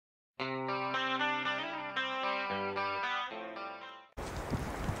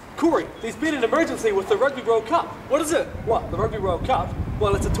Corey, there's been an emergency with the Rugby World Cup. What is it? What, the Rugby World Cup?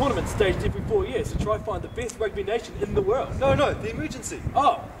 Well, it's a tournament staged every 4 years to try and find the best rugby nation in the world. No, the emergency.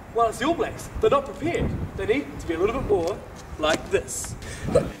 Oh, well, it's the All Blacks. They're not prepared. They need to be a little bit more like this.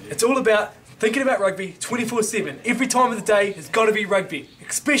 Look, it's all about thinking about rugby 24/7. Every time of the day has got to be rugby,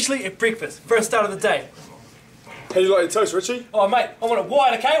 especially at breakfast, first start of the day. How do you like your toast, Richie? Oh mate, I want it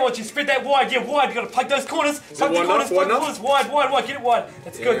wide, okay? I want you to spread that wide, yeah, wide. You got to plug those corners. Plug the corners, wide, get it wide.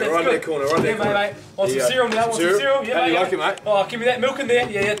 That's good, that's right good. That corner, right there, mate. Want some cereal now, want some cereal? Yeah, How do you mate. like it, mate? Oh, give me that milk in there.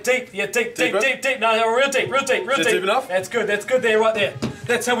 Yeah, deep. No, real deep. Is that deep enough? That's good there, right there.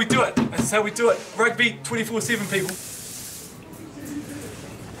 That's how we do it. Rugby 24/7, people.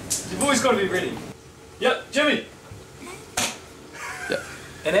 You've always got to be ready. Yep, Jimmy. Yep.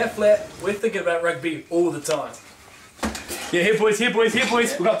 And our flat, we're thinking about rugby all the time. Yeah, here boys. We've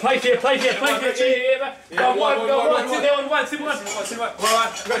got plate here. Yeah. Go one, sit there on one.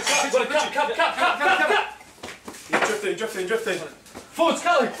 Alright, cup. Yeah, drifting. Forwards,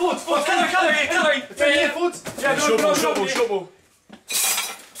 colour. Yeah, forwards. Yeah, Short ball.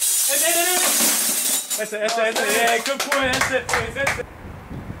 That's it. Yeah, good point. That's it.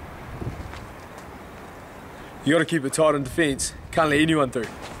 You got to keep it tight on defence. Can't let anyone through.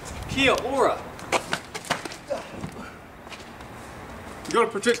 Kia ora. You got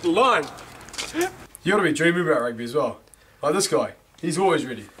to protect the line. You got to be dreaming about rugby as well. Like this guy, he's always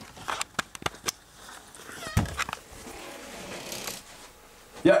ready.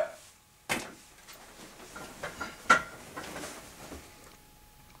 Yep.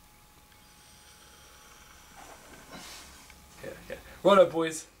 Okay. Righto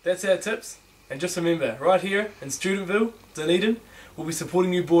boys, that's our tips. And just remember, right here in Studentville, Dunedin, we'll be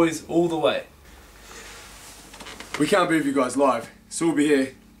supporting you boys all the way. We can't be with you guys live, so we'll be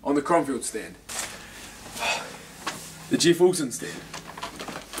here on the Cronfield stand, the Jeff Wilson stand,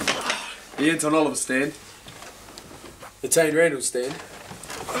 the Anton Oliver stand, the Tane Randall stand,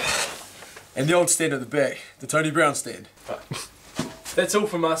 and the old stand at the back, the Tony Brown stand. That's all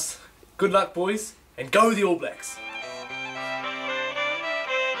from us. Good luck boys, and go the All Blacks!